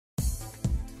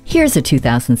Here's a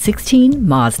 2016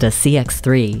 Mazda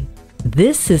CX-3.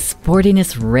 This is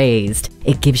sportiness raised.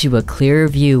 It gives you a clearer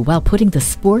view while putting the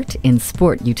sport in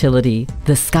sport utility.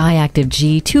 The Skyactiv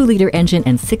G 2-liter engine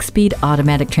and 6-speed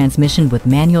automatic transmission with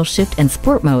manual shift and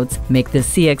sport modes make the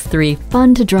CX-3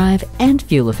 fun to drive and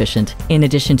fuel efficient. In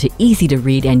addition to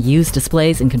easy-to-read and use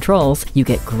displays and controls, you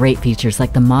get great features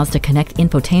like the Mazda Connect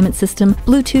infotainment system,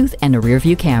 Bluetooth, and a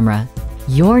rear-view camera.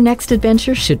 Your next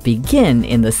adventure should begin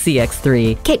in the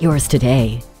CX-3. Get yours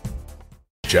today.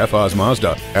 Jeff Haas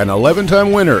Mazda, an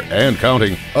 11-time winner and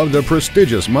counting of the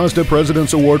prestigious Mazda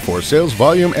President's Award for Sales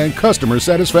Volume and Customer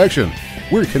Satisfaction.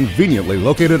 We're conveniently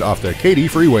located off the Katy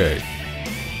Freeway.